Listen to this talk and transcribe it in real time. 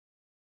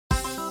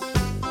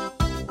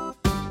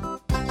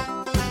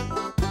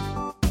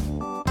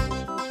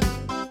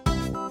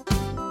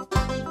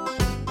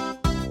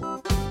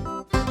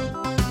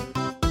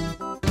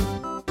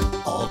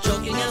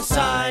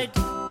side.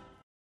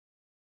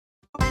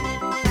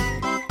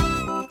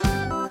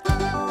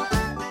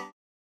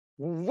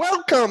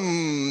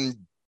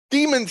 Welcome,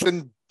 demons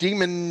and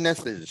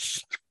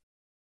demonesses.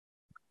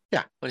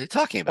 Yeah, what are you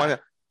talking about?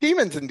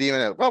 Demons and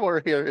demonesses. Well,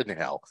 we're here in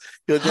hell.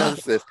 You'll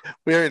notice this.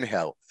 We're in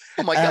hell.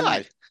 Oh my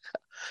God.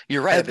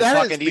 You're right. I've been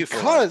talking to you for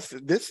a while.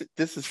 Because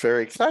this is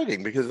very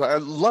exciting, because I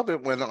love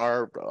it when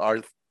our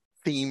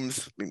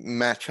themes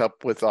match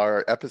up with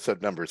our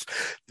episode numbers.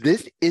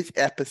 This is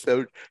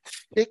episode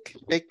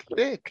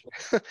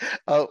 666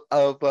 of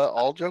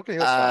All Joking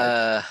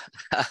Aside.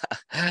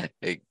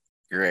 Hey,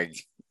 Greg.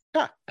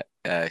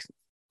 Yeah.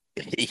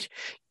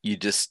 You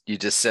just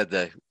said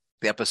the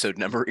episode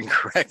number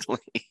incorrectly.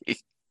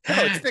 No,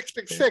 it's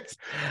 666.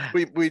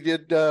 We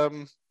did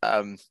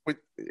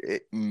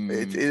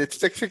it's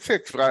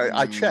 666, but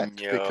I checked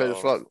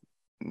because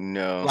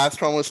no,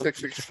 last one was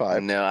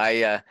 665.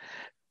 No,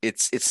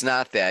 it's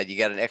not that. You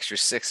got an extra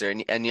 6 there,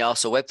 and you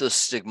also wipe those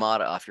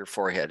stigmata off your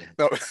forehead.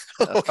 No,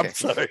 Okay. I'm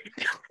sorry.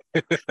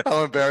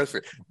 How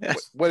embarrassing.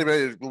 Wait a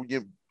minute.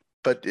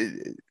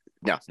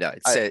 No,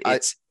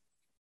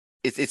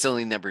 it's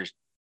only number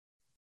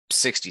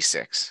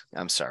 66.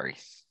 I'm sorry.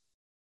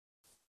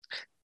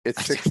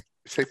 It's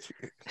 6.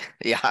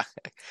 Yeah,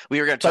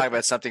 we were going to talk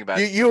about something about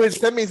you had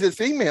sent me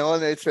this email,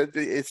 and it said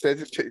it's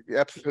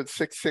episode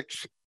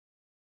 660.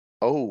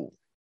 Oh,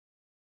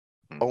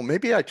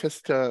 maybe I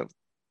just I'm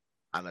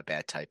a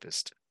bad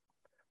typist.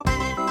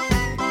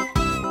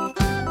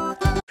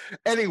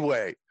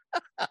 Anyway,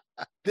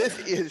 this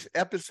is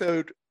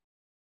episode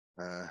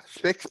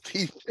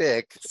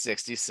 66.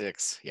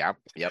 66. Yeah.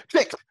 Yep.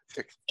 6.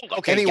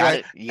 Okay. Anyway, got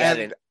it. You got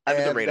it.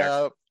 Under the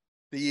radar.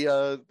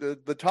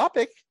 The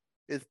topic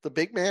is the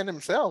big man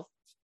himself.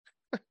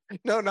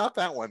 No, not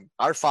that one.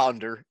 Our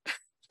founder,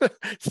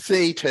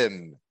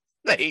 Satan.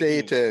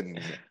 Satan.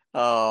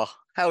 Oh,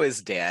 how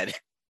is Dad?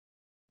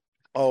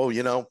 Oh,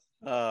 he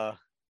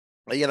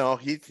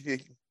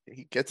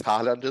gets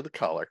hot under the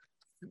collar.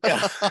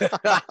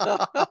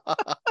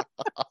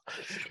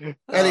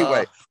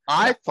 Anyway,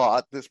 I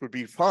thought this would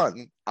be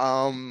fun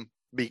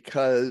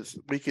because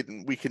we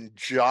can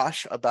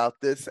josh about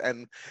this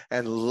and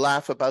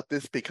laugh about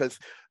this, because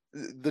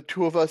the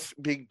two of us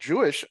being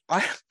Jewish,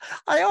 I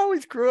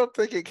always grew up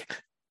thinking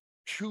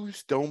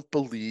Jews don't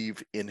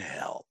believe in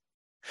hell.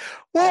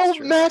 Well,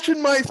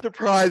 imagine my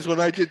surprise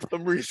when I did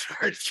some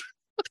research.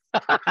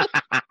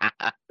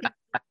 I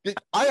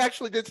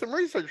actually did some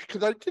research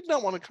because I did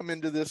not want to come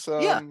into this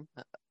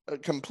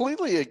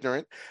completely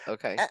ignorant.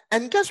 Okay.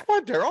 And guess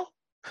what, Daryl?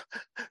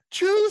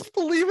 Jews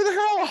believe in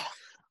hell.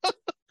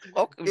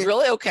 Oh,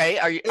 really?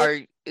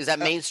 Okay. Is that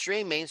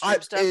mainstream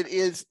stuff? It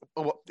is.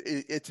 Well,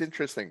 it's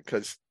interesting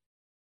because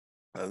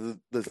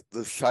the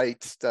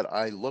sites that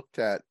I looked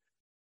at,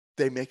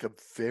 they make a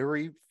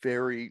very,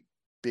 very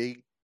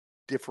big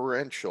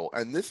differential,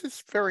 and this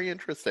is very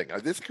interesting.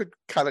 This could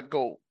kind of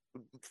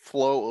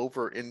flow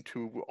over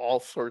into all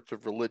sorts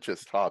of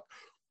religious talk.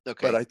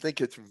 Okay. But I think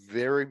it's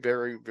very,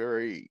 very,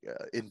 very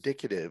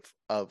indicative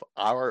of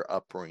our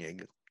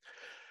upbringing.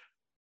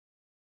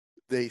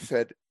 They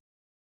said,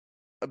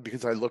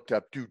 because I looked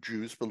up, do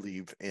Jews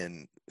believe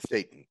in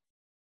Satan?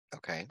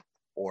 Okay.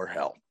 Or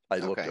hell? I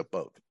looked up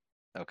both.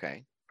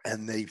 Okay.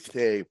 And they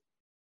say,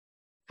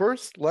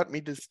 first, let me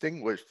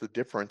distinguish the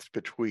difference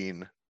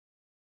between,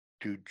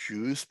 do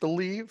Jews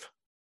believe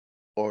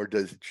or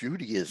does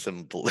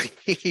Judaism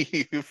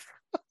believe?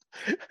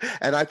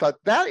 And I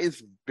thought that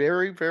is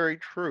very, very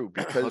true,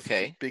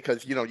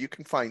 because you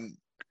can find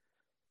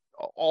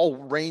all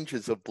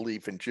ranges of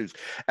belief in Jews.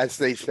 As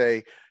they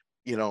say,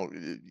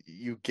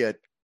 you get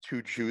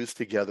two Jews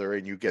together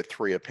and you get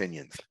three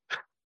opinions.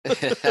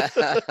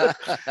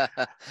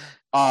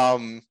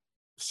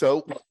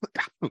 So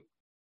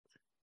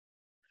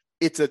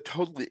it's a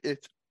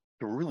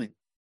really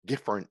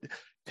different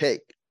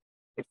take.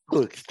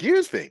 Oh,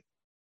 excuse me.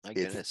 My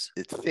goodness.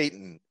 It's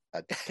Satan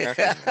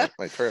attacking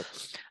my prayer.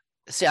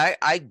 See,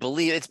 I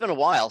believe it's been a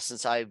while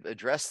since I've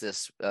addressed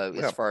this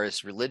as far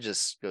as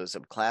religious goes,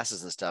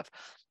 classes and stuff.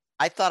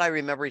 I thought I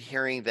remembered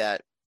hearing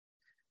that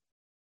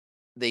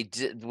they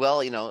did,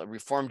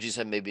 Reformed Jews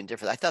have maybe been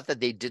different. I thought that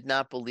they did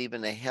not believe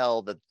in a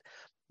hell, that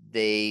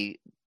they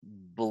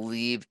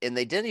believe, and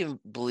they didn't even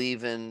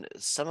believe in,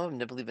 some of them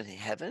didn't believe in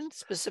heaven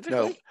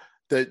specifically.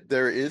 No,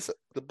 there is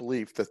the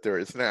belief that there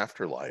is an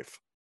afterlife.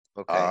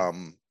 Okay.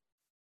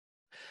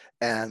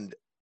 And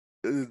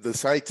the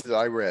sites that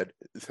I read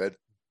said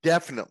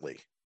definitely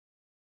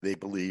they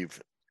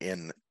believe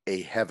in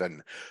a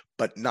heaven,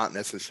 but not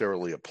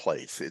necessarily a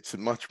place. It's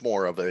much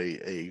more of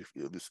a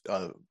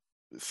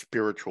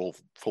spiritual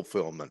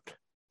fulfillment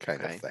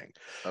kind of thing.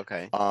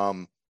 Okay.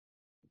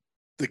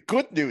 The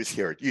good news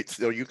here,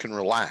 so you can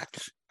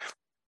relax,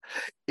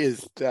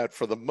 is that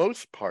for the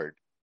most part,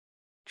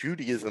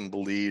 Judaism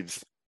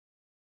believes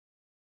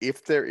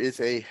if there is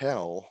a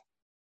hell,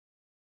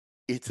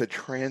 it's a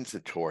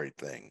transitory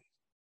thing.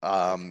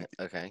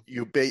 Okay.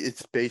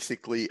 It's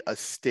basically a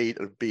state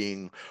of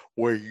being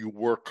where you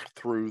work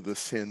through the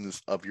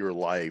sins of your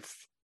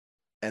life,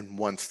 and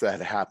once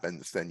that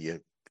happens, then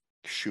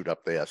shoot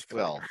up the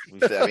escalator.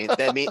 Well,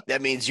 I mean,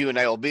 that means you and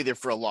I will be there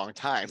for a long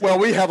time. Well,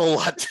 we have a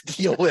lot to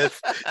deal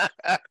with.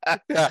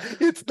 Yeah,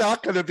 it's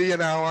not going to be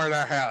an hour and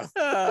a half.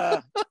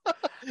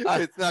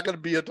 It's not going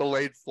to be a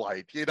delayed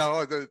flight. You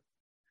know,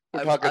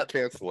 we're talking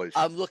cancellation.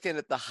 I'm looking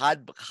at the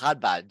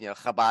Chabad, you know,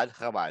 Chabad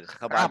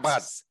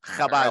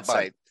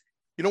site.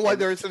 You know why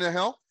there isn't a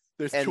hell?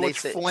 There's too much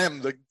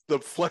phlegm. The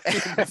flames,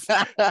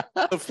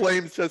 the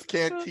flames just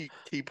can't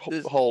keep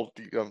hold.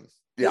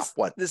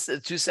 What? This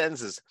 2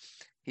 sentences.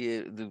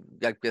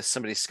 I guess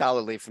somebody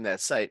scholarly from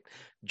that site.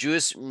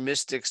 Jewish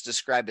mystics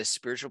describe a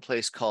spiritual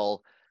place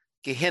called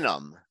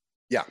Gehinnom.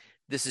 Yeah.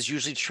 This is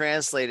usually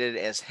translated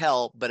as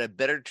hell, but a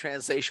better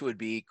translation would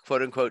be,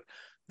 quote unquote,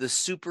 the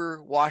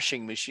super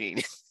washing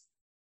machine.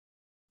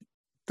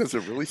 Does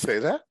it really say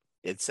that?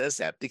 It says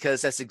that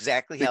because that's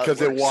exactly how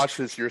it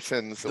washes your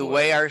sins away. The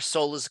way our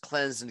soul is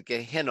cleansed in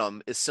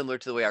Gehinnom is similar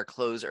to the way our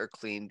clothes are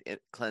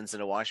cleansed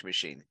in a washing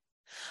machine.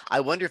 I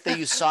wonder if they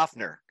use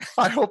softener.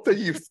 I hope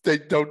that they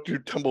don't do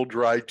tumble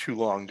dry too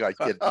long. I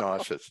get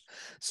nauseous.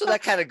 So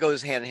that kind of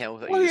goes hand in hand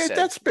with what you said.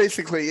 That's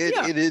basically it.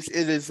 Yeah. It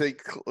is a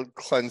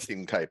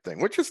cleansing type thing,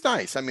 which is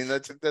nice. I mean,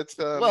 that's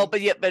well,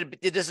 but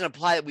it doesn't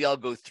apply that we all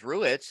go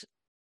through it.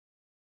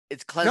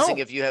 It's cleansing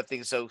if you have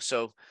things.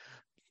 So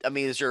I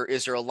mean, is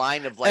there a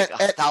line of like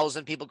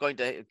 1,000 people going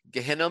to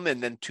Gehinnom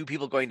and then 2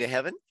 people going to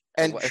heaven?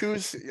 And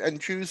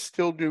Jews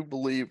still do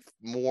believe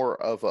more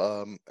of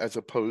as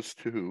opposed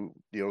to,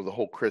 you know, the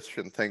whole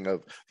Christian thing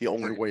of the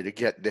only way to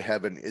get into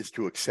heaven is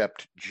to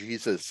accept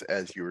Jesus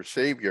as your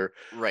savior.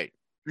 Right.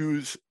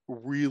 Jews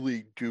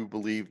really do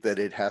believe that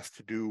it has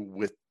to do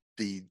with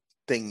the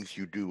things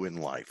you do in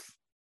life.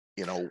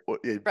 You know,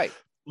 right.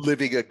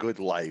 Living a good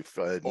life,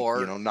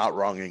 or, you know, not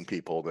wronging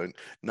people, and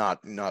not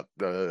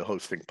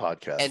hosting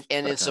podcasts.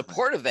 And in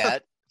support of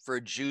that, for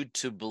a Jew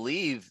to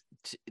believe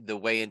the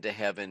way into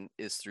heaven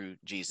is through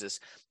Jesus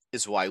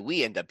is why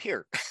we end up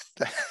here.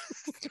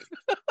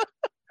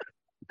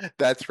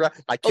 That's right.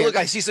 Look,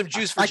 I see some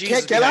Jews for Jesus.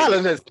 I can't get out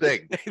of this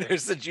thing.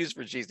 There's the Jews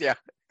for Jesus. Yeah,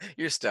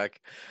 you're stuck.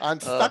 I'm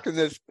stuck in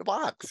this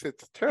box.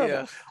 It's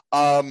terrible.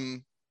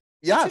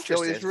 Yeah.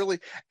 So it's really,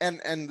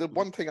 and the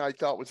one thing I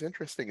thought was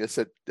interesting is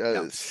that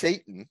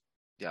Satan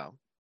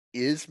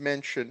is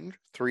mentioned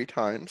 3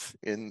 times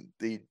in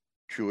the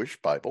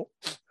Jewish Bible.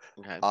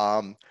 Okay.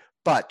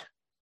 But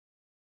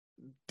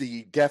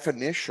the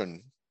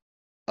definition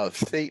of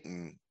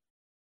Satan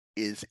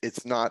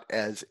it's not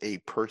as a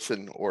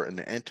person or an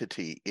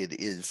entity.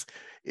 The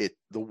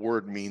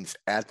word means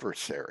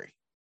adversary.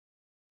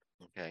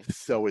 Okay.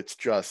 So it's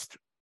just,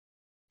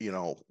 you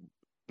know,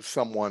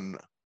 someone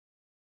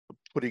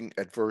putting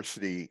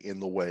adversity in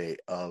the way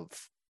of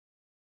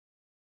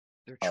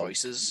their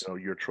choices.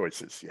 Your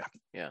choices. Yeah.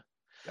 Yeah.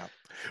 Yeah.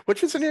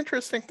 Which is an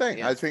interesting thing.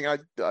 Yeah. I think I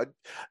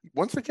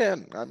once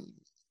again,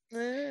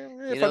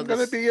 if I'm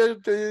going to be a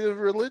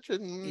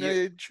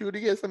religion,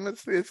 Judaism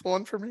is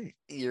one for me.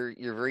 You're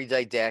very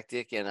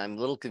didactic, and I'm a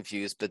little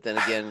confused. But then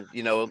again,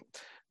 you know,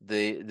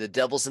 the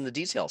devil's in the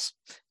details.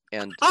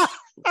 And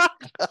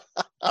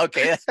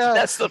okay,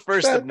 that's the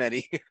first of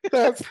many.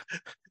 That's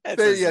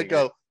there you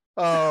go.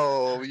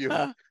 Oh, you.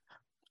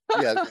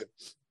 Yeah,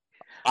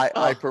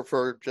 I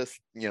prefer just,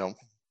 you know,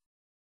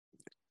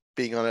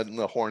 being on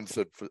the horns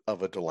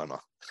of a dilemma.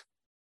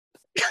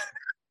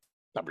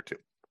 Number 2.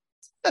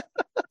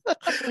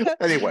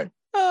 Anyway,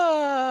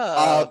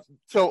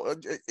 so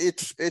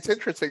it's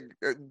interesting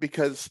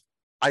because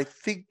I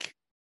think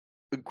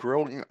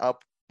growing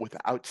up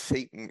without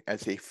Satan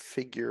as a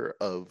figure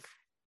of,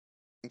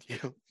 you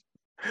know,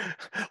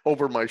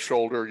 over my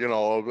shoulder, you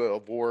know,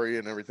 of worry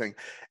and everything,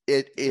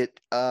 it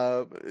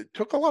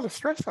took a lot of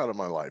stress out of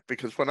my life,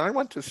 because when I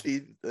went to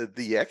see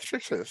The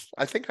Exorcist,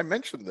 I think I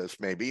mentioned this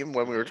maybe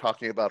when we were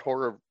talking about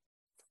horror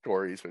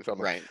stories or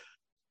something. Right.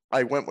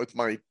 I went with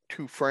my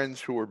 2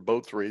 friends who were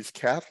both raised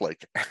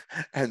Catholic,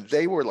 and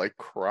they were like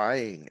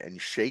crying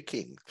and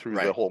shaking through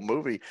the whole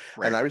movie.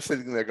 Right. And I was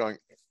sitting there going,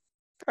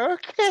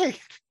 okay,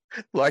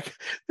 like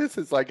this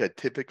is like a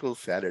typical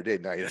Saturday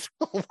night at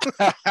home.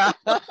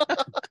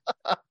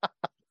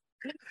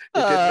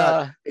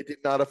 It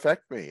did not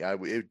affect me.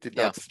 It did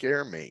not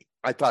scare me.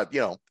 I thought,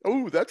 you know,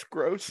 oh, that's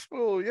gross.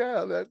 Oh,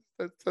 yeah,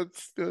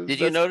 that's. Did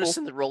you notice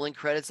in the rolling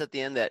credits at the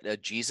end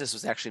that Jesus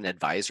was actually an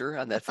advisor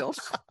on that film?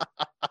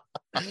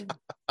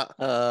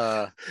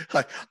 I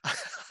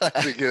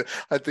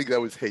think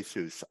that was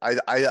Jesus.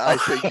 I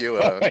think you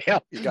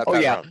got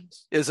that wrong.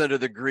 Is under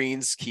the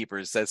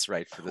greenskeepers. That's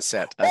right, for the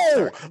set.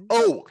 That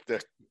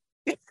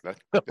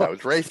was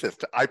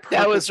racist. I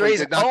purposely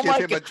did not give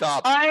him a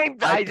job.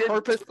 I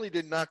purposely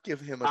did not give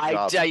him a job.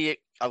 I tell you,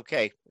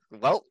 okay.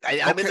 Well,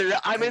 I'm in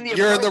the.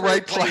 You're in the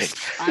right place.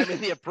 I'm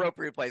in the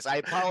appropriate place. I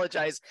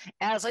apologize.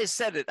 As I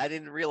said it, I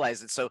didn't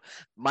realize it. So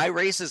my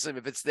racism,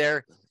 if it's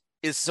there,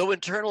 is so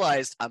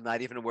internalized, I'm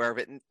not even aware of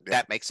it, and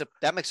that makes a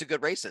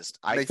good racist.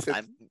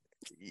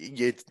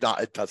 It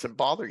doesn't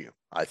bother you.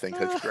 I think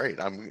that's great.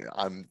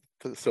 I'm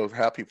so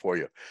happy for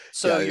you.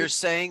 So you're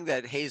saying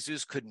that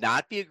Jesus could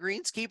not be a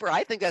greenskeeper?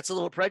 I think that's a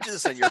little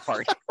prejudice on your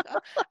part.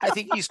 I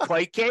think he's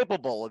quite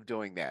capable of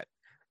doing that.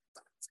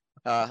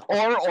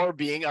 Or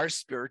being our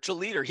spiritual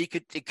leader.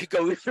 It could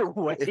go either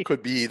way. It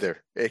could be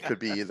either. It could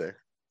be either.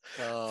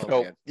 Oh,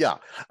 So man. yeah,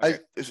 Okay.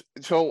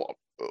 so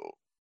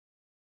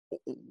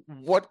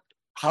what?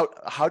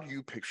 How do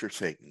you picture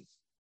Satan?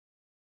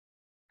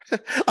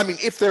 I mean,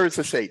 if there is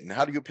a Satan,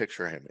 how do you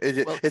picture him?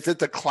 Is it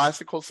the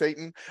classical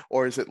Satan,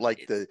 or is it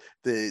like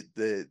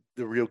the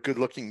real good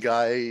looking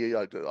guy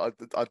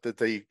that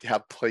they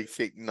have play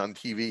Satan on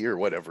TV or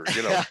whatever?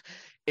 You know,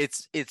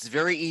 it's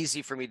very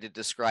easy for me to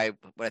describe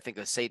what I think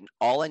of Satan.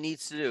 All I need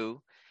to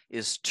do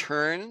is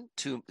turn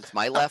to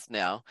my left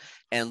now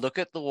and look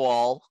at the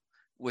wall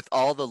with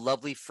all the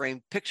lovely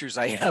framed pictures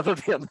I have of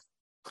him.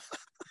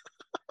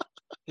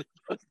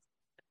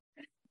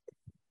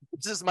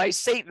 This is my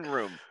Satan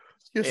room.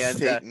 Your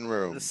Satan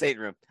room. The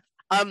Satan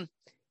room.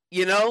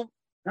 You know,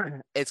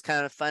 it's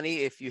kind of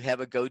funny if you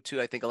have a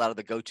go-to. I think a lot of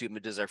the go-to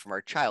images are from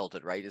our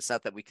childhood, right? It's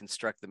not that we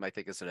construct them, I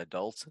think, as an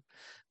adult.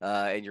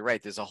 And you're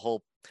right. There's a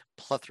whole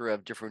plethora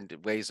of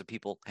different ways that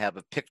people have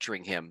of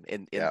picturing him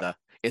in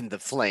the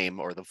flame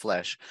or the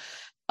flesh.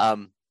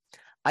 I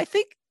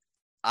think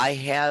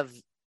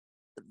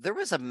there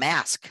was a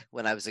mask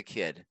when I was a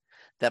kid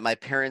that my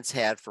parents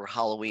had for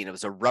Halloween. It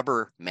was a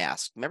rubber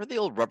mask. Remember the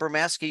old rubber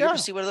mask? You ever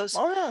see one of those?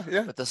 Oh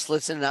yeah. With the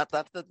slits in, not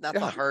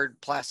the hard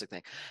plastic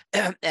thing.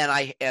 And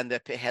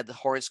it had the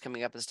horns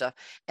coming up and stuff.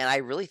 And I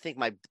really think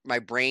my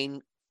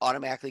brain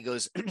automatically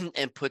goes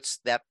and puts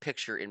that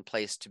picture in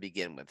place to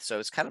begin with. So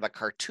it's kind of a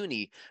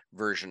cartoony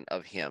version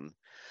of him.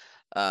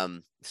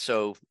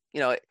 So, you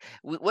know,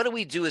 what do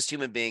we do as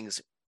human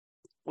beings?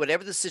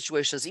 Whatever the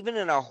situation is, even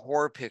in our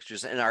horror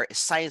pictures and our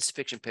science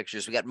fiction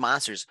pictures, we got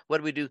monsters.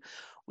 What do?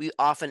 We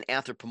often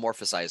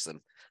anthropomorphize them.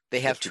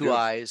 They have two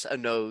eyes, a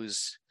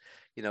nose,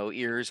 you know,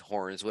 ears,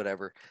 horns,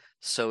 whatever.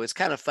 So it's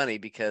kind of funny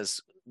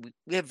because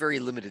we have very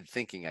limited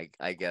thinking,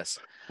 I guess.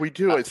 We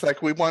do. It's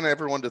like we want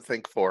everyone to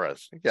think for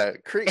us. Yeah,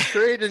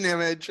 create an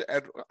image,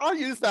 and I'll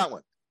use that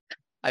one.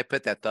 I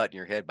put that thought in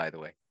your head, by the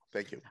way.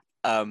 Thank you.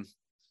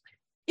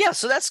 Yeah,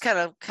 so that's kind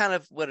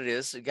of what it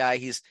is. A guy,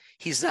 he's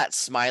not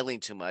smiling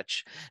too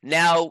much.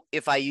 Now,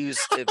 if I use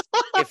if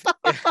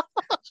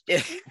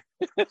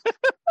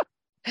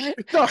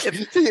no,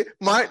 see,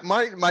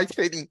 my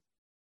Satan,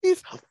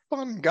 he's a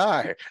fun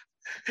guy.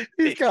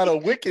 He's got a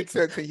wicked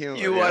sense of humor.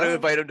 You want to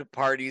invite him to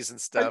parties and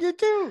stuff. You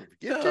do.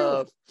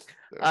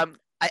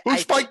 Who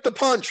spiked the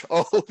punch?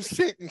 Oh,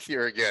 Satan's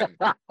here again.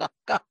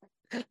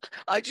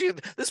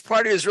 This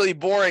party is really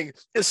boring.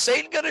 Is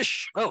Satan going to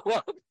show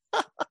up?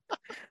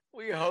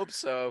 We hope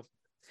so.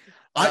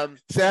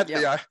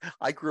 Sadly,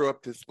 I grew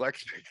up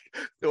dyslexic,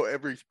 so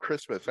every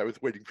Christmas I was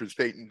waiting for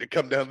Satan to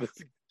come down the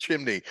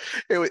chimney.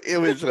 It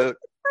was a.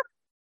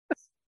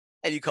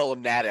 And you call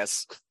him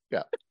Natus.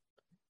 Yeah.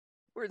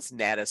 Where's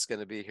Natus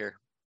going to be here?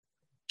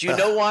 Do you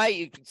know why?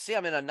 You can see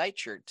I'm in a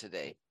nightshirt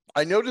today.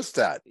 I noticed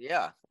that.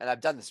 Yeah, and I've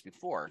done this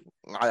before.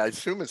 I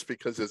assume it's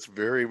because it's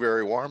very,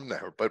 very warm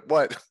there. But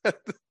what?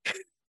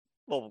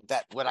 Well,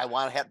 what I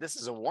want to have. This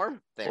is a warm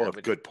thing. Oh,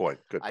 good point.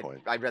 Good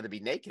point. I'd rather be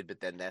naked, but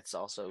then that's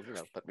also,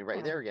 put me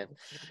right there again.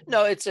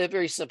 No, it's a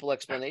very simple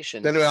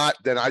explanation. Then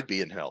I'd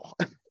be in hell.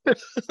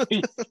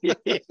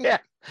 Yeah.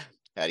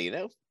 How do you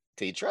know?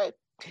 Till you try it.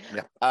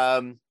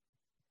 Yeah.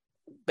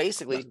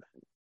 Basically,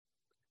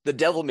 the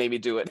devil made me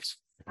do it.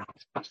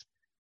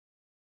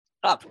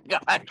 Oh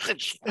God!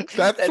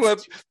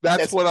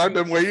 That's what I've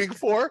been waiting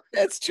for.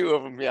 That's two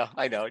of them. Yeah,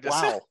 I know.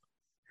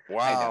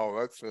 Wow.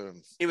 That's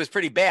it was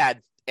pretty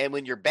bad. And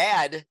when you're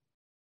bad,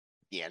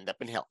 you end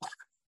up in hell.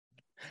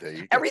 There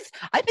you go.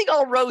 I think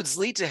all roads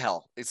lead to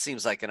hell. It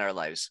seems like in our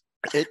lives.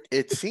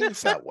 It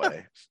seems that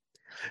way.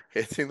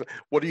 It seems.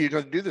 What are you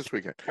going to do this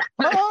weekend?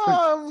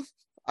 I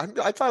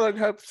thought I'd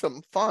have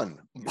some fun.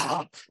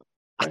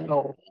 I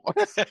know.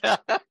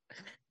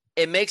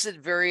 It makes it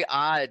very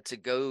odd to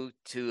go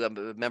to a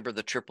member of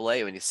the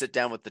AAA when you sit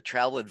down with the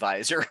travel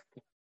advisor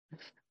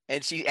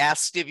and she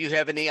asks if you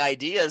have any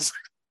ideas.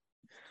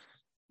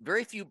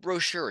 Very few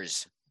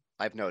brochures,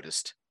 I've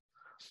noticed.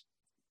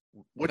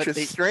 Which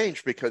is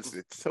strange because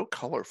it's so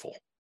colorful.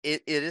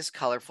 It is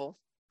colorful.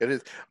 It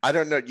is. I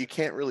don't know. You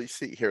can't really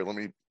see. Here, let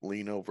me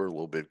lean over a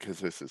little bit because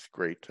this is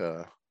great.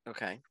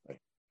 Okay.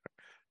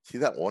 See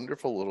that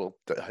wonderful little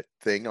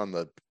thing on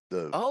the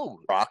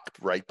rock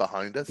right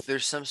behind us?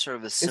 There's some sort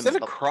of a symbol. Is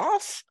it a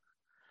cross?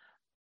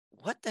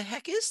 What the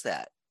heck is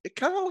that? It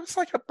kind of looks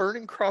like a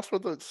burning cross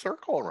with a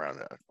circle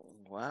around it.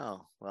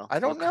 Wow. Well, I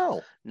don't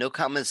know. No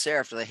comments there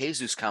after the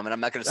Jesus comment.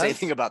 I'm not going to say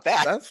anything about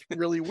that. That's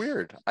really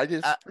weird. I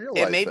just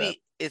realized it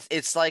maybe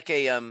it's like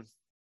a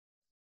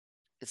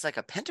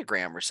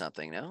pentagram or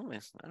something. No,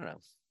 I don't know.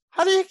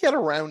 How do you get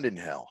around in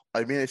hell?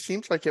 I mean, it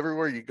seems like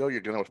everywhere you go,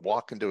 you're going to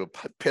walk into a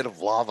pit of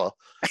lava.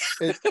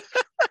 You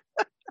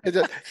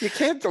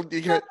can't.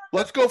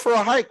 Let's go for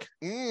a hike.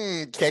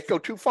 Can't go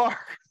too far.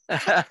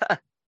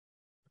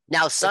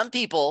 Now, some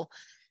people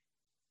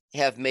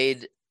have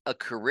made a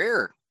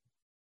career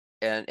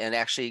and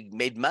actually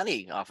made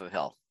money off of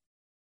hell.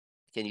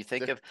 Can you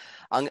think of?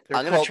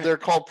 They're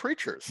called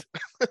preachers.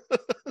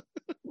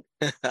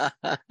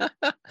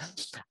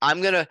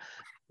 I'm gonna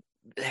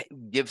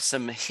give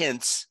some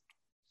hints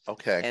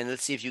Okay. And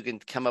let's see if you can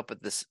come up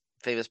with this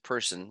famous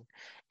person.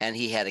 And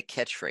he had a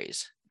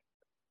catchphrase.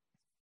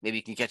 Maybe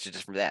you can catch it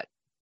just from that.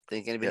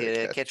 Think anybody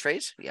had a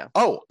catchphrase? Yeah.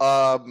 Oh,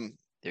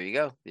 there you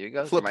go. There you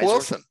go. Flip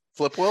Wilson.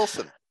 Flip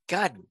Wilson.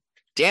 God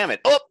damn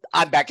it. Oh,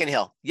 I'm back in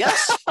hell.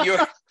 Yes,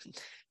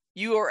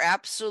 you are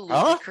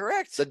absolutely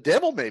correct. The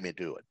devil made me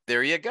do it.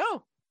 There you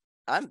go.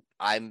 I'm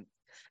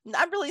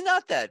really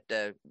not that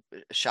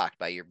shocked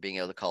by your being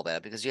able to call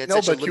that, because you had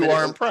such a limited. You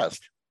are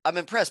impressed. I'm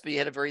impressed, but you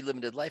had a very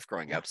limited life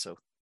growing up. So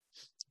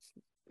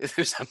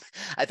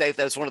I think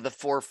that's one of the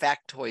 4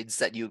 factoids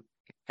that you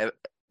have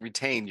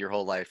retained your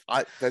whole life.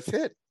 That's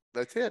it.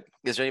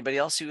 Is there anybody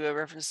else who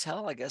referenced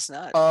hell? I guess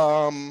not.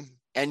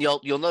 And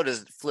you'll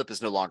notice Flip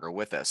is no longer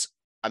with us.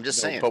 I'm just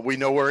saying. But we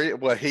know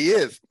where he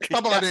is.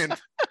 Come on in.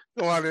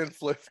 Come on in,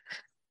 Flip.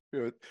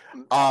 Good.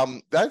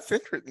 That's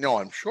interesting. No,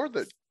 I'm sure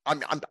that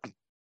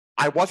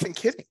I wasn't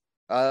kidding.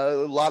 A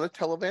lot of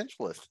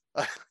televangelists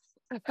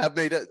have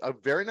made a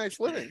very nice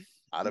living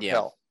out of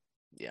hell.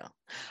 Yeah.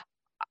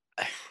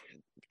 I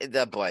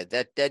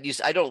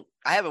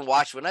haven't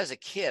watched. When I was a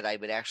kid, I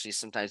would actually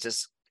sometimes,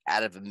 just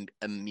out of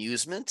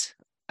amusement,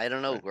 I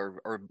don't know,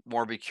 or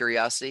morbid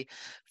curiosity,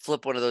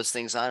 flip one of those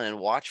things on and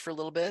watch for a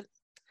little bit.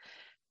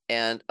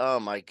 And oh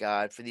my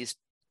God, for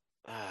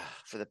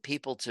the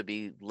people to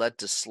be led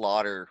to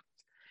slaughter,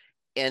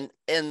 and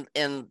I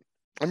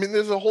mean,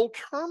 there's a whole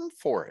term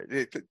for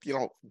it.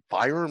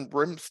 Fire and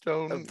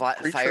brimstone.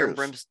 Fire and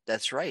brimstone.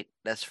 That's right.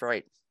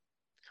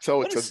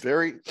 So it's a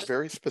very,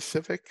 very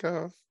specific.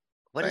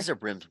 What is a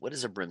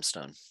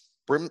brimstone?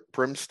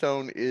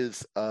 Brimstone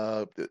is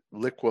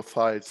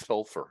liquefied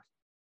sulfur.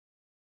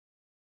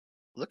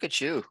 Look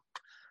at you.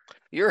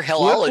 You're a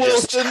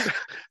hellologist.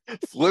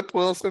 Flip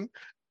Wilson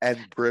and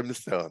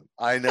brimstone.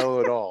 I know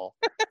it all.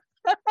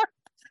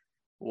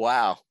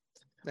 Wow.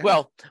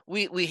 Well,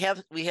 we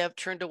have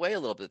turned away a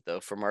little bit though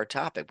from our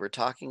topic. We're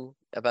talking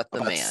about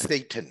the man,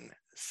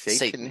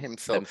 Satan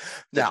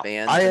himself. Now,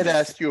 I had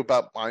asked you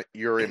about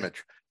your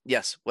image.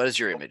 Yes. What is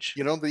your image?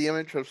 You know, the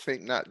image of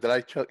Satan that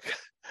I took.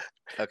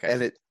 Okay.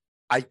 And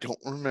I don't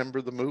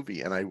remember the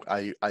movie, and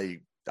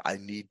I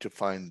need to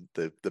find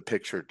the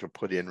picture to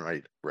put in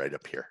right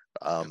up here.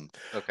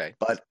 Okay.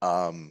 But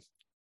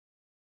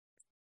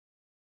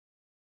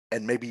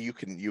and maybe you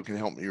can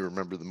help me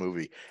remember the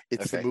movie.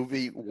 It's the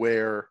movie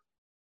where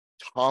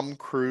Tom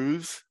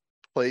Cruise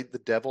played the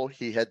devil.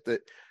 He had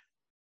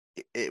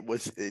it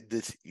was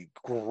this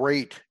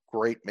great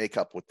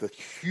makeup with the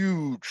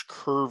huge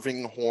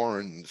curving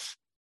horns,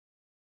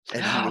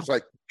 and he was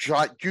like,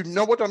 do you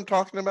know what I'm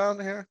talking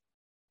about here?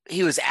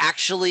 He was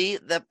actually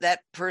that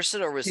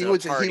person, or was it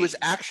a party? He was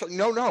actually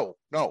no.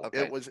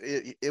 Okay.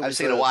 It was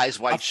a Wise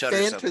White Shut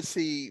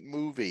fantasy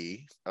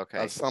movie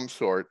of some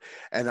sort,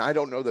 and I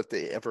don't know that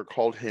they ever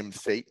called him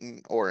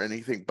Satan or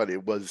anything, but he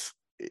was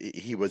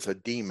a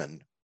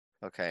demon.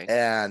 Okay.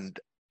 And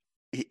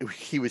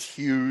he was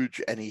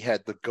huge, and he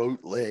had the goat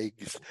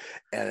legs,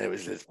 and it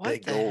was this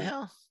big old.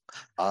 Hell?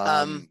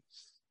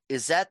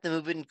 Is that the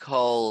movie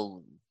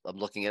called? I'm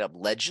looking it up.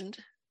 Legend.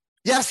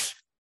 Yes.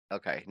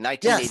 Okay.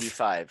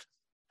 1985.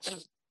 Yes.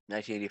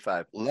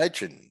 1985.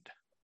 Legend.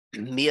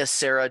 Mia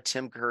Sara,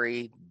 Tim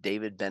Curry,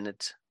 David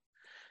Bennett,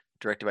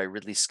 directed by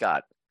Ridley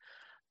Scott.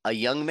 A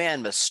young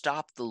man must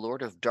stop the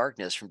Lord of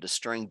Darkness from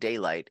destroying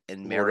daylight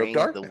and marrying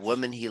the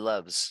woman he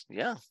loves.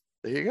 Yeah.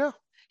 There you go.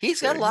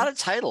 He's got a lot of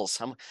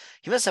titles.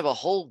 He must have a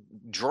whole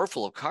drawer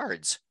full of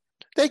cards.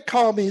 They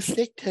call me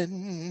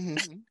Satan.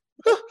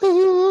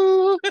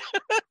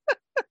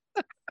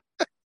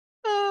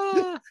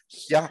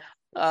 Yeah,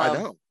 I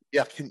know.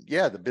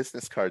 Yeah, the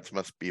business cards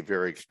must be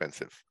very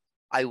expensive.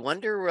 I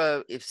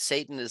wonder if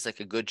Satan is like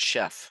a good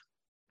chef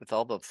with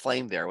all the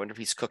flame there. I wonder if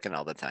he's cooking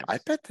all the time. I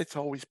bet it's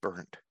always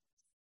burnt.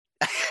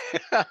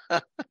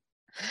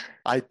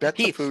 I bet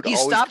the food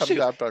always comes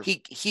out burnt.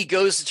 He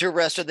goes to a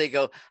restaurant. They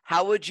go,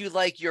 "How would you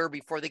like your?"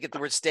 Before they get the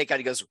word steak out,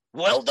 he goes,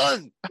 "Well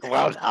done,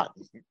 well done,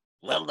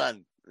 well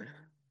done."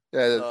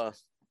 Yeah,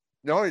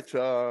 no, it's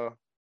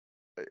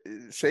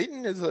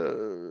Satan is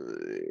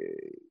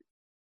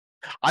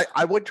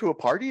I went to a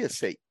party of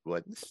Satan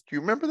once. Do you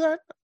remember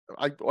that?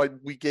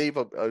 We gave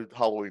a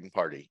Halloween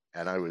party,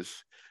 and I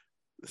was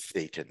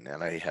Satan,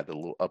 and I had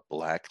a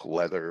black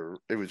leather.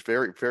 It was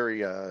very,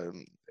 very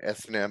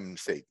S&M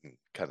Satan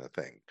kind of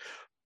thing.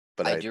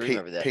 But I do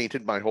remember that.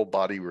 Painted my whole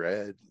body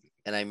red.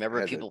 And I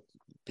remember people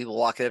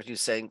walking up to you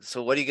saying,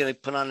 "So what are you going to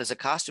put on as a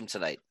costume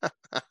tonight?"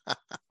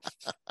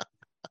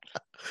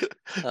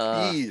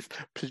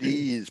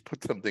 Please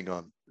put something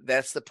on.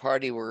 That's the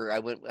party where I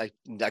went. I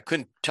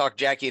couldn't talk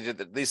Jackie into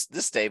this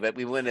day, but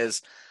we went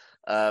as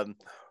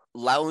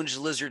Lounge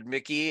Lizard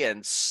Mickey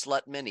and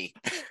Slut Minnie.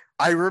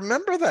 I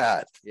remember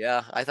that.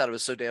 Yeah, I thought it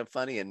was so damn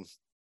funny, and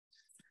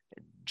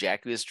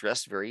Jackie was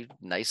dressed very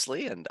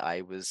nicely, and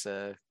I was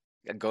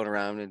going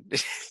around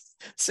and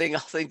saying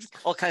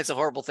all kinds of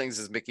horrible things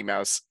as Mickey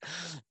Mouse,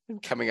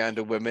 and coming on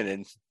to women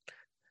and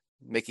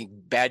making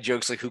bad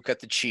jokes like who cut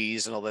the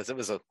cheese and all that. It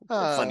was a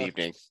fun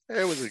evening.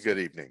 It was a good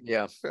evening.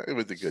 Yeah, it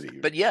was a good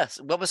evening. But yes,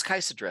 what was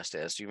Kaisa dressed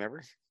as? Do you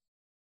remember?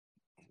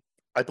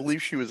 I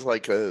believe she was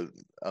like a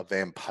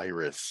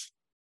vampiress.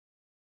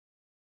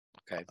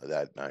 Okay.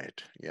 That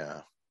night.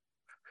 Yeah.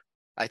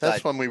 I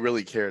That's thought, when we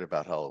really cared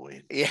about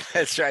Halloween. yeah,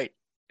 that's right.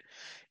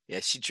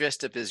 Yeah, she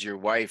dressed up as your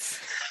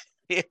wife.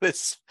 It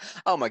was,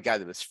 oh my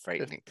God, it was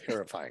frightening.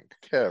 Terrifying.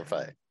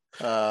 Terrifying.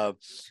 Uh,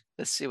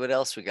 let's see what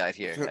else we got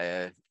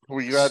here.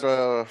 We got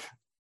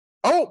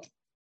oh,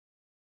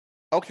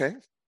 okay.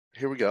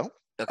 Here we go.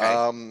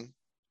 Okay.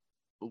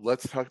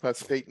 Let's talk about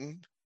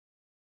Satan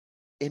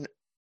in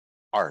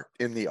art,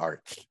 in the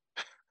arts.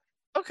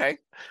 Okay.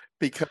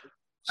 Because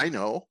I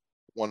know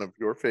one of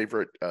your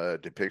favorite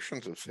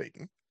depictions of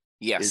Satan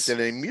is Yes. in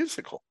a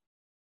musical.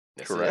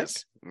 Yes,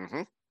 Correct?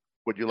 Mm-hmm.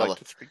 Would you like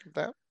to speak of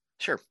that?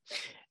 Sure.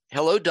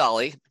 Hello,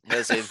 Dolly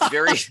has a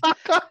very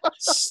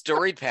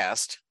storied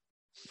past,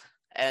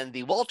 and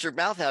the Walter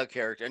Matthau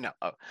character. No,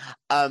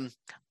 I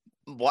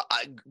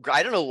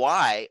don't know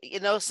why. You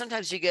know,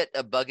 sometimes you get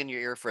a bug in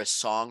your ear for a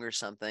song or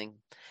something.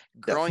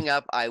 Growing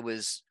up, I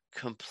was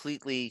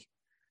completely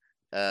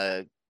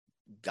gobsmacked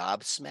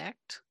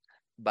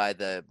by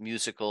the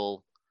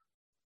musical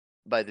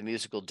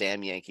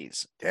Damn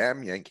Yankees.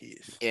 Damn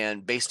Yankees.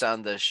 And based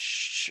on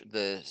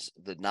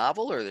the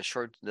novel or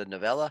the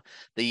novella,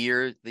 the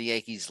year the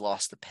Yankees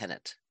lost the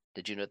pennant.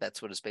 Did you know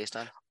that's what it's based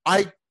on?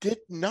 I did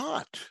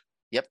not.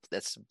 Yep,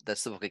 that's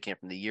the book it came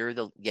from. The year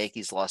the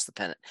Yankees lost the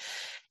pennant.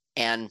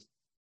 And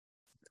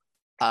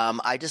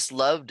I just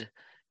loved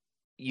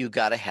You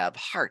Gotta Have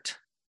Heart.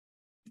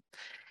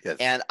 Yes.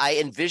 And I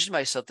envisioned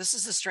myself, this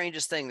is the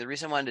strangest thing. The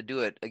reason I wanted to do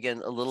it,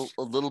 again, a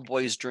little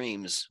boy's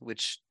dreams,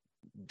 which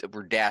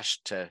were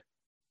dashed to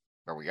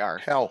where we are.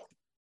 Hell.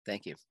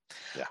 Thank you.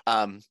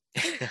 Yeah.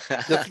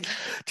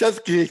 Just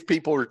in case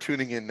people are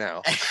tuning in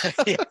now.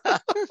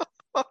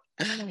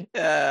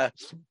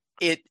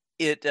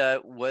 It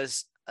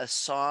was a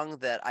song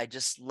that I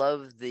just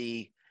love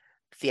the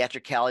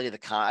theatricality of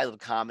I love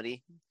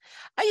comedy.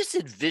 I used to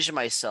envision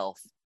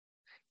myself,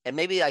 and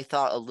maybe I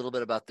thought a little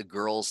bit about the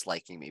girls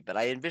liking me, but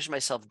I envisioned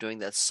myself doing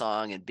that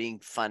song and being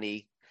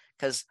funny,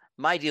 because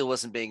my deal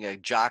wasn't being a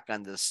jock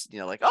on this,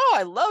 like, oh,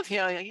 I love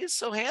him. He's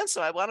so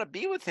handsome. I want to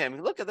be with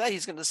him. Look at that.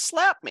 He's going to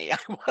slap me. I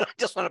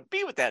just want to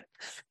be with that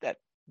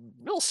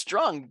real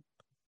strong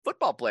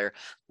football player.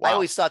 Wow. I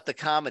always thought the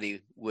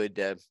comedy would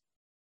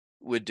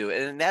do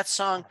it. And in that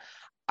song,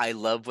 I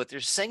love what they're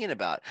singing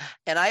about.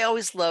 And I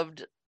always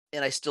loved,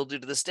 and I still do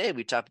to this day,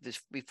 we talked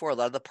this before, a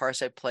lot of the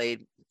parts I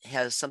played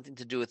has something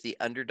to do with the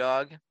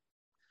underdog.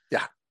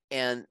 Yeah.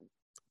 And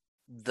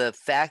the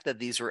fact that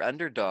these were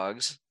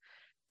underdogs,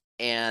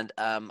 and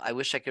I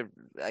wish I can't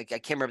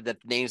remember the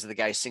names of the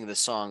guys singing the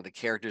song, the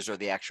characters or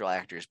the actual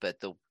actors,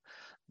 but the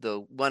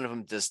one of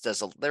them just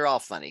they're all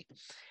funny.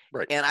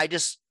 Right. And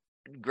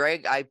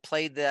Greg, I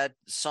played that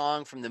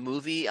song from the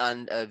movie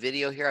on a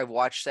video here. I've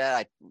watched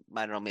that.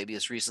 I don't know, maybe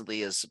as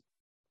recently as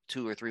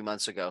 2 or 3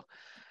 months ago.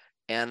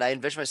 And I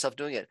envisioned myself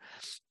doing it.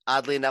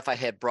 Oddly enough, I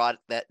had brought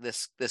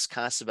this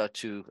concept out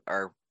to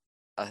a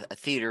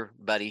theater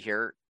buddy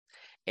here.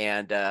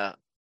 And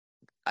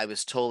I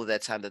was told at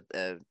that time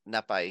that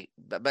not by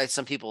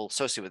some people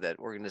associated with that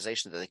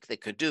organization that they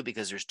could do,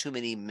 because there's too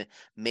many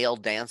male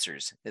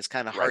dancers. It's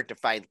kind of hard to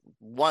find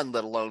one,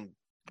 let alone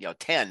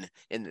 10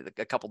 in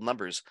a couple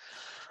numbers.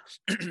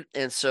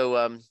 And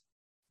so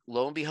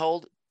lo and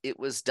behold, it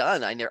was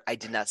done. I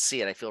did not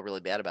see it. I feel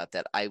really bad about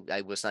that.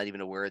 I was not even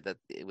aware that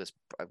it was.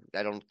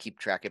 I don't keep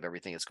track of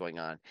everything that's going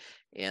on,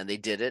 and they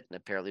did it, and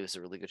apparently it was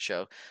a really good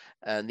show.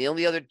 And the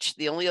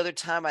only other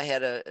time I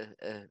had a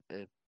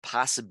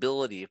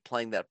possibility of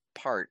playing that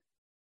part,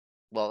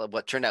 well,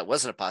 what turned out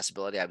wasn't a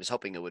possibility, I was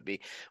hoping it would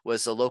be,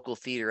 was the local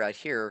theater out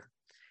here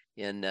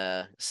in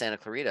Santa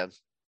Clarita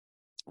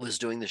was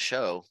doing the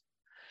show,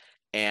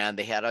 and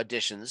they had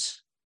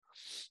auditions.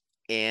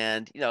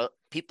 And,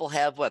 people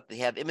have they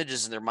have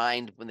images in their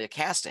mind when they're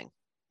casting.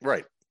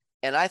 Right.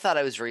 And I thought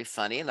I was very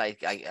funny, and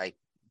I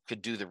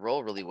could do the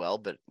role really well,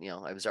 but,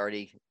 I was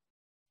already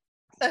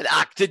an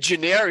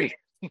octogenarian.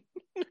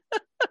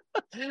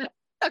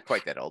 Not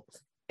quite that old.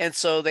 And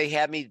so they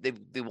had me,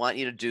 they want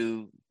you to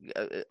do,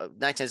 9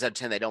 times out of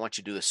 10, they don't want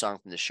you to do a song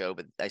from the show,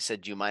 but I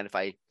said, do you mind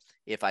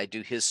if I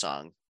do his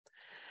song?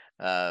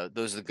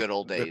 Those are the good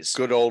old days. The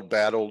good old,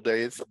 bad old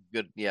days.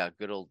 Good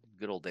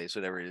old days,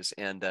 whatever it is.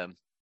 And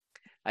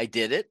I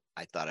did it.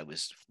 I thought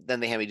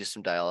then they had me do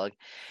some dialogue,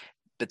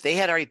 but they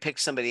had already picked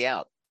somebody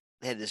out.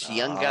 They had this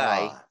young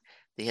guy.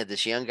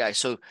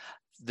 So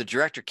the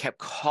director kept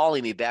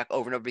calling me back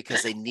over and over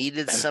because they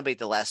needed somebody at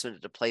the last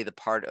minute to play the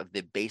part of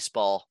the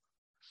baseball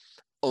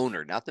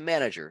owner, not the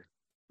manager,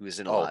 who was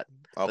in a lot,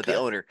 but the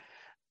owner.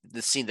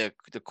 The scene, the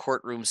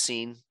courtroom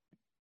scene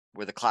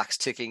where the clock's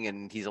ticking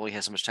and he only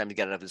has so much time to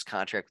get out of his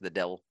contract with the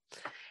devil.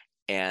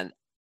 And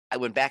I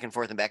went back and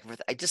forth and back and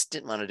forth. I just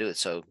didn't want to do it.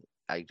 So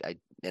I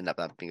ended up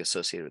not being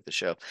associated with the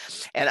show.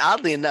 And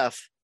oddly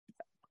enough,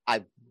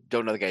 I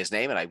don't know the guy's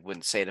name, and I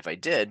wouldn't say it if I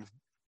did.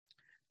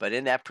 But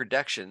in that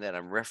production that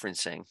I'm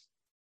referencing,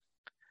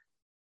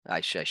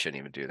 I shouldn't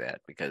even do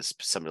that because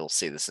somebody will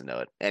see this and know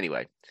it.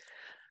 Anyway,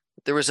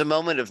 there was a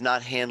moment of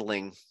not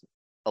handling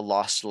a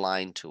lost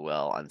line too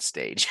well on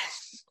stage.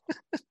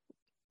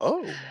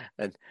 Oh,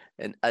 and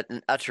an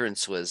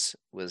utterance was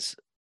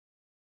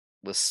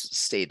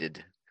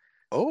stated.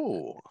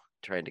 Oh,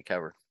 trying to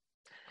cover.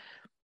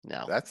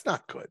 No, that's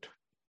not good.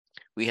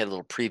 We had a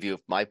little preview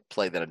of my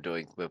play that I'm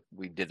doing, but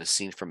we did a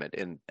scene from it,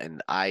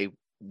 and I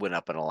went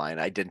up on a line.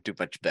 I didn't do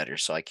much better,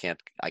 so I can't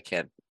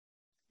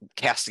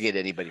castigate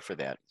anybody for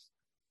that.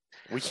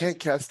 We can't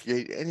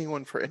castigate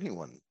anyone for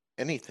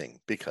anything,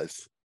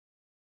 because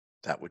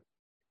that would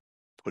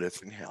put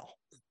us in hell.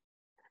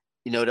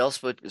 You know what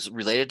else is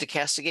related to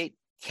castigate?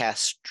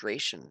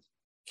 Castration.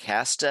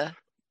 Casta.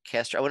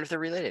 I wonder if they're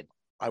related.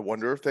 I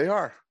wonder if they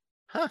are.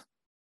 Huh.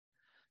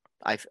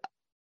 I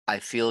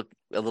feel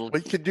a little.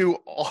 We could do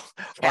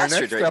our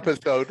next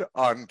episode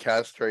on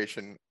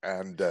castration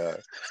and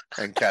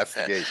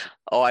castigation.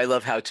 Oh, I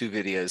love how-to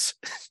videos.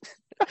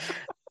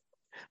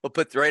 We'll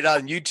put right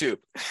on YouTube.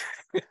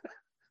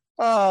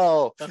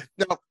 Oh,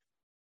 no.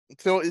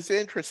 So it's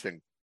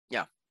interesting.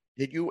 Yeah.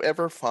 Did you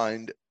ever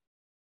find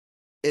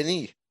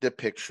any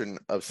depiction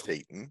of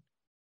Satan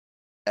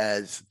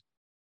as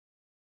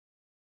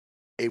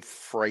a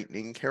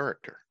frightening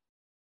character?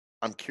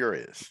 I'm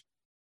curious,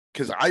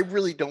 because I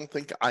really don't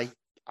think I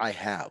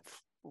have.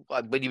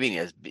 What do you mean?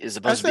 As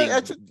opposed to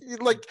being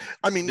like,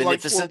 I mean,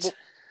 beneficent?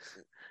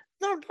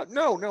 Like,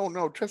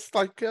 no. Just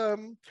like, I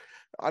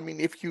mean,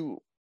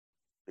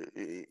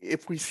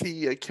 if we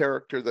see a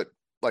character that,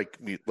 like,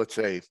 let's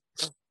say,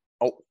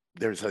 oh,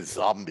 there's a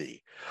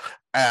zombie,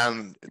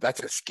 and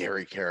that's a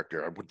scary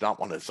character. I would not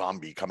want a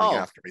zombie coming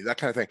after me. That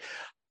kind of thing.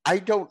 I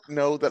don't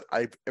know that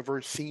I've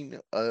ever seen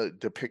a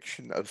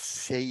depiction of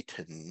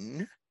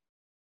Satan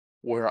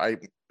where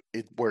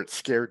it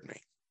scared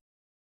me.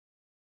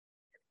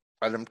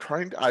 And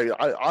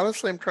I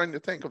honestly am trying to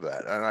think of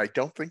that, and I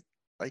don't think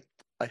I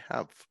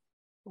have.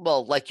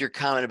 Well, like your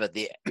comment about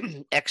the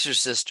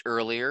Exorcist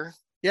earlier.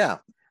 Yeah.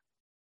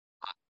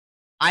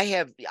 I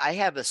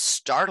have a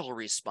startle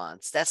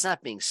response. That's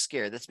not being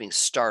scared. That's being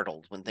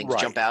startled when things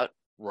jump out.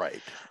 Right.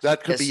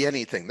 That could be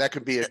anything. That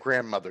could be a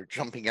grandmother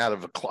jumping out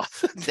of a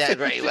closet. That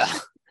right.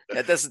 Well,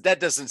 that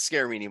doesn't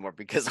scare me anymore,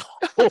 because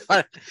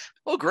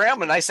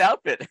Grandma, nice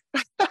outfit.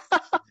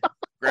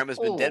 Grandma's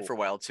been dead for a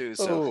while too,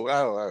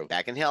 so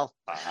back in hell.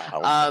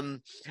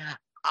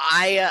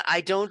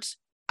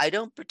 I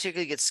don't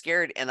particularly get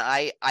scared, and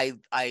I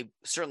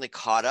certainly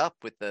caught up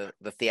with the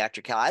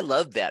theatrical. I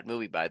loved that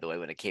movie, by the way,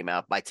 when it came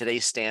out. By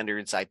today's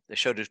standards, I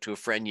showed it to a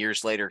friend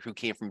years later who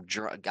came from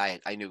a guy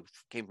I knew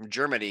came from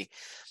Germany,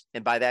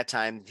 and by that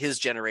time, his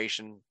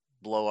generation,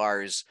 below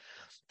ours,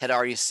 had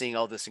already seen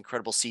all this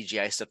incredible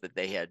CGI stuff that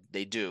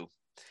they do.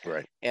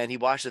 Right. And he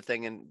watched the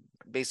thing, and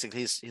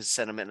basically his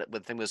sentiment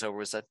when the thing was over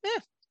was that,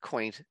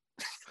 quaint.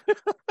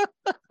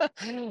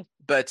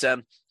 But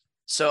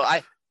so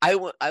I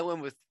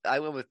went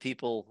with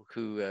people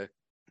who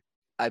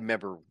I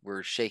remember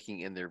were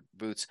shaking in their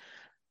boots.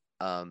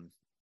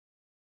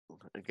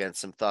 Again,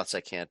 some thoughts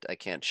I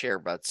can't share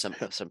about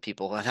some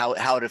people and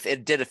how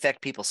it did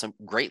affect people some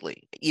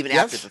greatly, even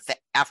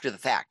after the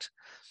fact.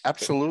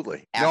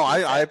 Absolutely. No,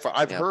 I've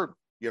heard,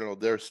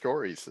 their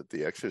stories that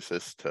The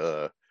Exorcist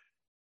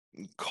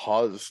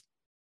caused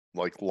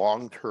like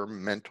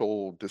long-term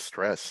mental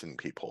distress in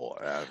people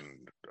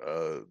and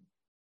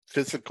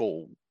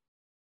physical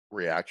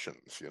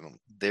reactions.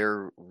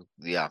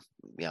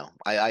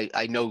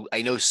 I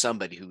know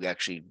somebody who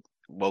actually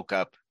woke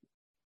up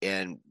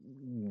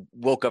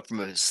from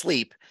a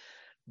sleep,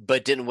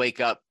 but didn't wake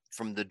up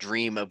from the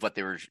dream of what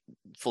they were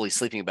fully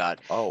sleeping about.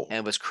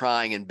 And was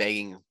crying and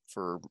begging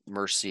for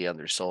mercy on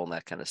their soul and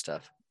that kind of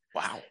stuff.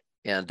 Wow.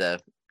 And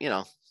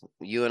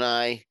you and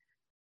I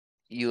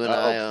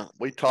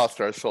we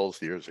tossed our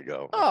souls years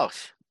ago.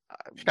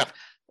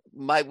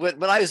 When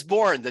I was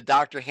born, the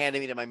doctor handed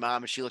me to my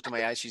mom, and she looked in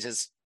my eyes. She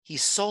says,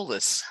 "He's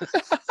soulless."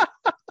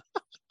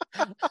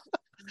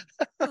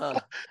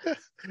 The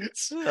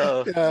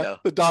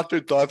doctor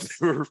thought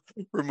they were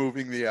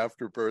removing the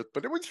afterbirth,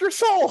 but it was your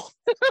soul.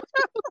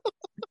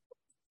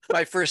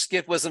 My first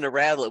gift wasn't a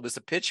rattle; it was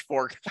a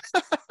pitchfork.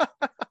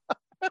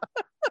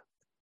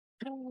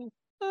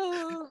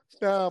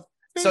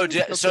 So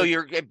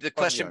the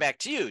question back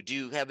to you: do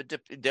you have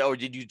or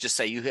did you just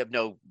say you have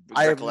no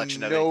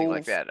recollection of anything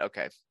like that?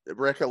 Okay,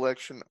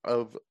 recollection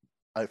of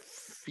a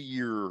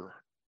fear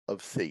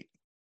of Satan.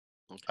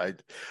 Okay.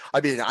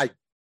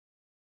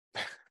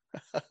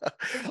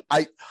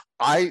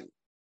 I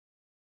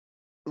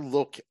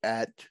look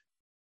at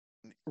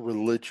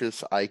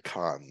religious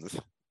icons,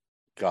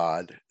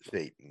 God,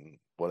 Satan,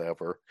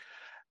 whatever,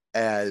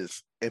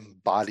 as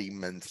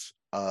embodiments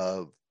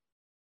of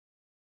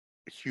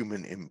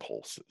human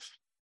impulses.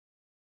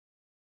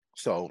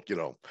 So,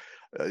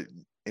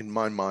 in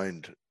my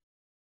mind,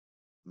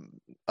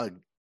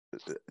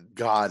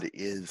 God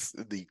is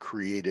the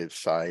creative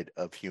side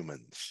of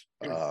humans,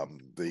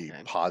 the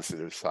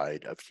positive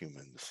side of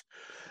humans.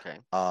 Okay.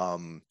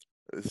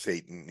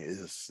 Satan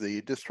is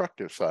the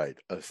destructive side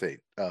of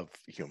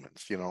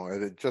humans.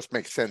 And it just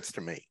makes sense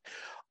to me.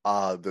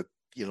 The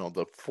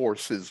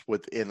forces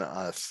within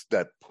us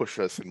that push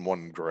us in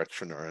one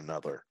direction or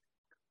another.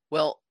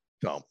 Well,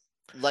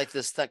 like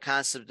this, that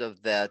concept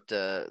of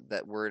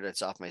that word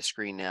that's off my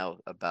screen now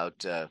about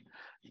the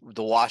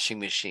washing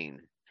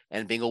machine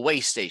and being a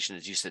waste station,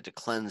 as you said, to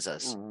cleanse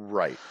us.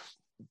 Right.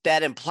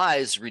 That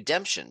implies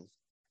redemption.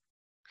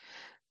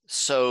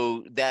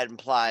 So that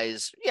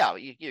implies, yeah,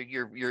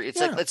 you're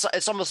it's like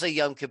it's almost like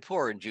Yom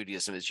Kippur in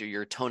Judaism. Is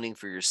you're atoning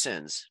for your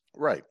sins.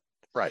 Right.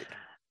 Right.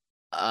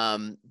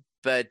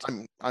 But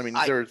I mean,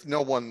 there's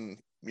no one,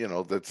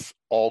 that's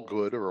all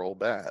good or all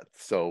bad.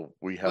 So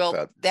we have well,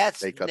 that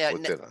that's makeup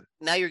within it.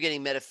 now you're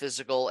getting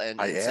metaphysical and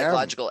I am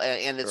psychological,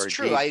 and it's very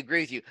true. deep. I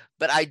agree with you,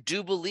 but I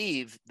do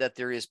believe that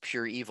there is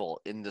pure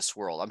evil in this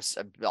world. I'm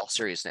all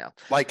serious now.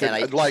 Like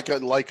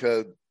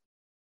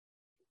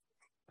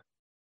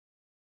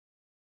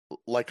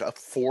a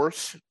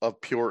force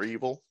of pure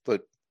evil.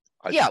 But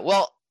yeah,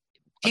 well,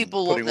 I'm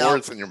people putting now,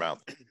 words in your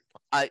mouth.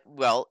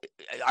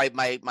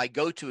 my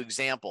go-to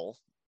example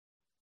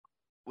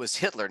was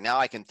Hitler. Now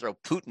I can throw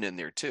Putin in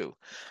there too.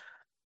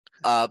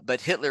 But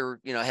Hitler,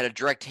 had a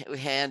direct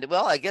hand.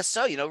 Well, I guess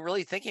so.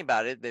 Really thinking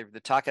about it, they're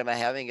talking about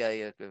having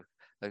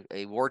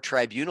a war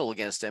tribunal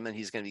against him, and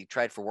he's going to be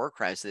tried for war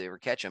crimes so they ever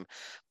catch him.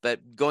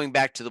 But going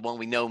back to the one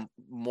we know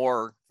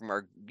more from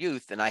our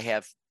youth, and I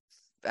have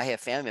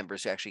family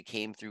members who actually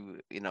came through.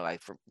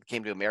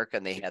 Came to America,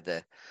 and they had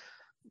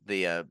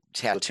the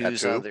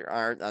tattoos on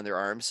their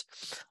arms,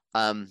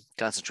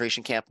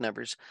 concentration camp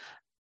numbers.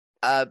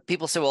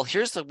 People say, well,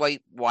 here's the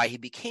why he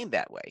became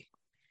that way.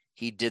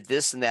 He did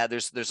this and that.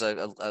 There's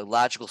a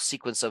logical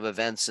sequence of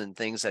events and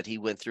things that he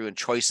went through and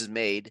choices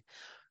made.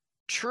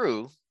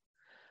 True.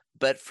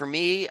 But for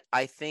me,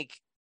 I think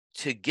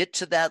to get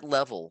to that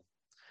level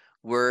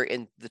where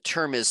the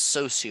term is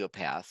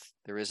sociopath,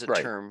 there is a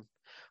term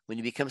when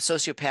you become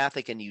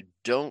sociopathic and you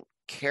don't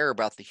care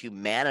about the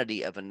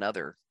humanity of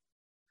another.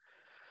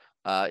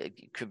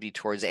 It could be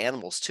towards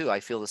animals too. I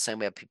feel the same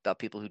way about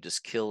people who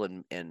just kill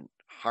and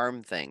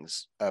harm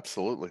things.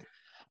 Absolutely.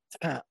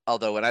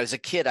 Although when I was a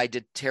kid, I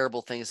did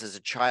terrible things as a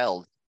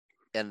child,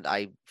 and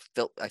I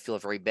feel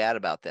very bad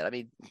about that. I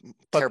mean,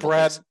 but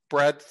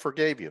Brad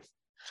forgave you.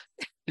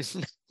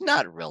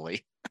 Not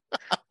really.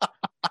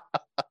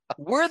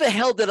 Where the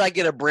hell did I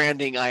get a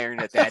branding iron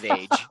at that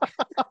age?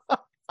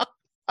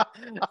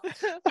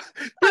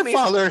 Your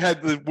father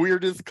had the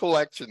weirdest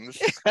collections.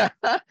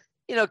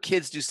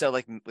 Kids do stuff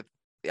like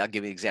I'll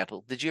give you an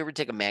example. Did you ever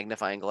take a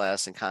magnifying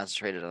glass and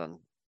concentrate it on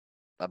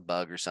a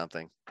bug or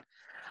something?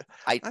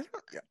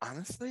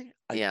 Honestly,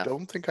 I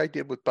don't think I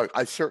did with bugs.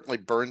 I certainly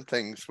burned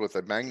things with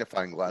a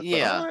magnifying glass.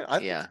 Yeah, but I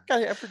don't think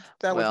I ever did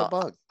that with a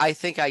bug. I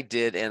think I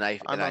did, and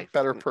I'm a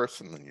better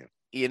person than you.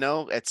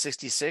 At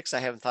 66, I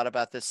haven't thought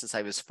about this since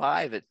I was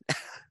 5. I'm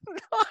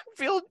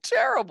feeling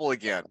terrible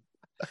again.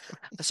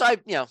 So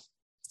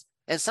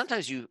and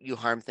sometimes you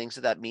harm things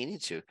without meaning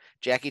to.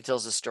 Jackie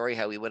tells a story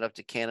how we went up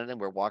to Canada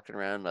and we're walking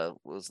around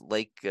was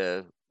Lake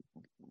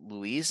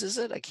Louise, is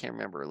it? I can't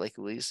remember. Lake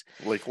Louise.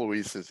 Lake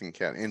Louise is in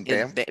Canada. In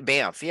Banff?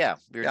 Banff, yeah.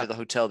 We were near the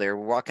hotel there.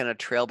 We're walking a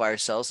trail by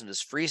ourselves and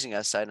it's freezing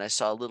outside. And I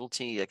saw a little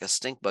teeny, like a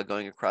stink bug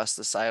going across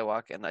the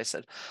sidewalk. And I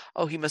said,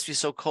 oh, he must be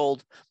so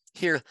cold.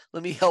 Here,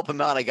 let me help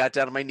him out. I got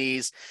down on my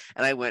knees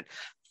and I went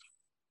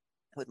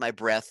with my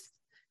breath,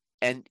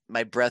 and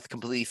my breath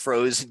completely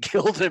froze and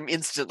killed him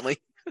instantly.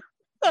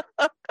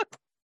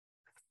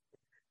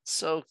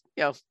 So,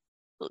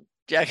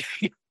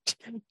 Jackie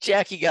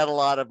got a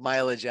lot of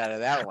mileage out of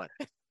that one.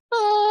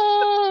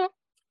 Oh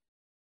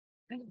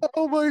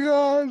my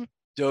God.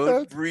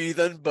 Don't breathe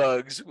on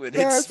bugs when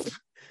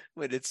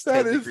it's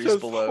 10 degrees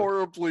below.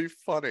 Horribly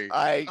funny.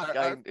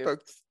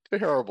 That's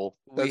terrible.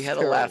 We had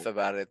a laugh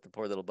about it at the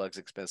poor little bug's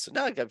expense. So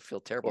now I feel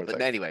terrible.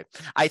 But anyway,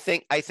 I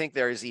think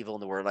there is evil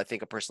in the world. I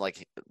think a person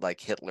like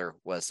Hitler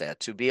was that,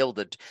 to be able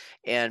to,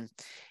 and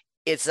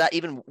it's not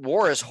even,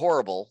 war is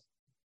horrible,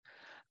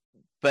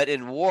 but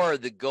in war,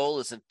 the goal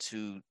isn't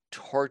to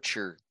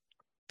torture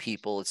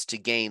people, it's to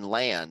gain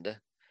land.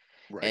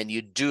 Right. And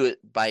you do it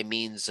by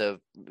means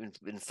of,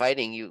 in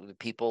fighting,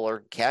 people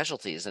are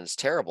casualties, and it's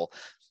terrible.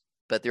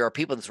 But there are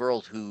people in this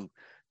world who,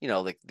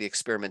 like the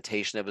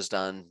experimentation that was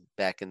done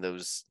back in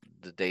the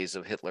days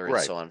of Hitler and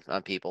so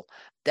on people,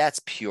 that's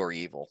pure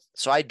evil.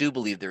 So I do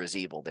believe there is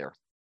evil there.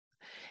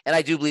 And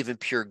I do believe in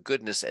pure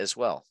goodness as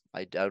well.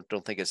 I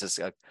don't think it's just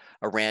a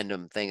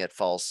random thing that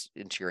falls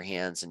into your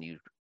hands and you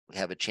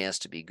have a chance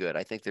to be good.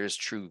 I think there's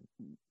true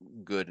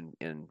good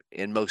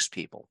in most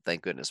people.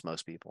 Thank goodness,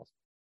 most people.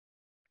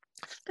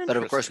 But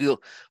of course,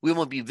 we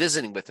won't be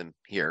visiting with him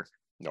here.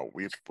 No,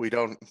 we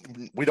don't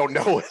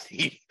know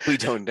any. We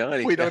don't know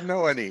any. We don't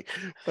know any,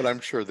 but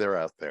I'm sure they're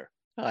out there.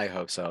 I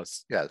hope so.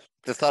 Yes.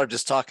 The thought of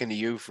just talking to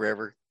you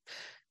forever.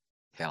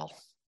 Hell.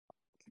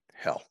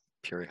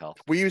 Pure hell.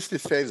 We used to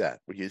say that.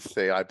 We used to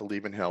say, I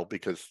believe in hell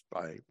because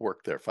I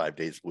work there 5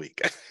 days a week.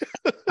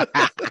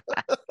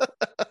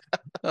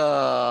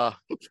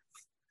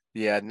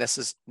 Yeah,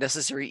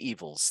 necessary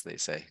evils, they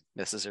say.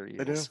 Necessary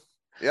evils.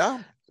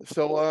 Yeah.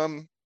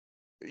 So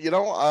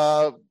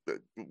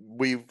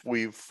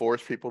we've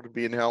forced people to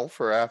be in hell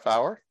for a half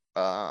hour.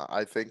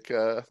 I think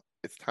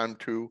it's time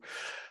to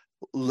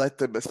let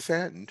them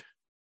ascend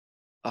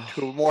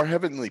to a more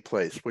heavenly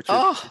place, which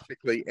is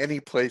basically any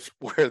place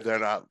where they're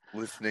not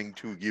listening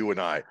to you and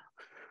I.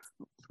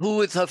 Who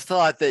would have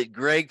thought that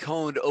Greg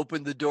Cohn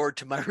opened the door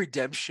to my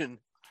redemption?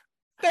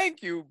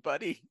 Thank you,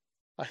 buddy.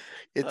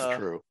 It's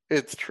true.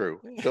 It's true.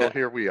 So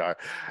here we are.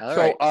 All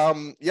so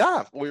right.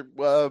 yeah, we're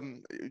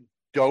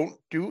don't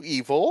do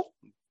evil.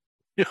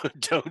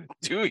 Don't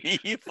do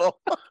evil.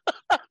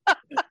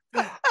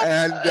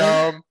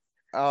 And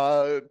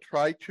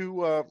try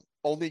to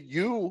only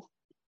you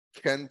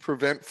can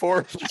prevent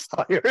forest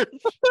fires.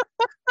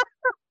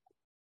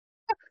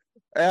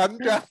 And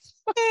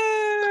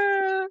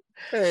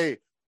hey,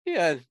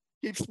 yeah,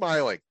 keep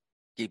smiling.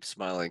 Keep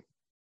smiling.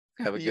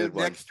 Have a See good you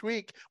one. Next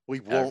week.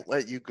 We won't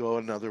let you go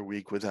another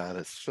week without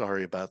us.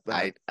 Sorry about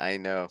that. I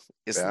know.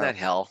 Isn't that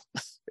hell?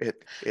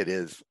 It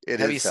is.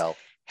 It is hell.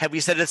 Have we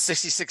said it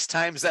 66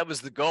 times? That was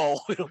the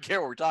goal. We don't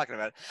care what we're talking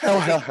about.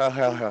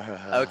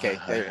 Hell. Okay,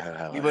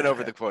 we went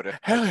over the quota.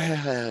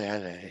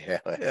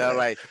 All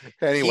right.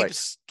 Anyway,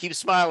 keep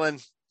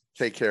smiling.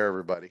 Take care,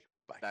 everybody.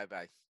 Bye.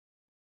 Bye.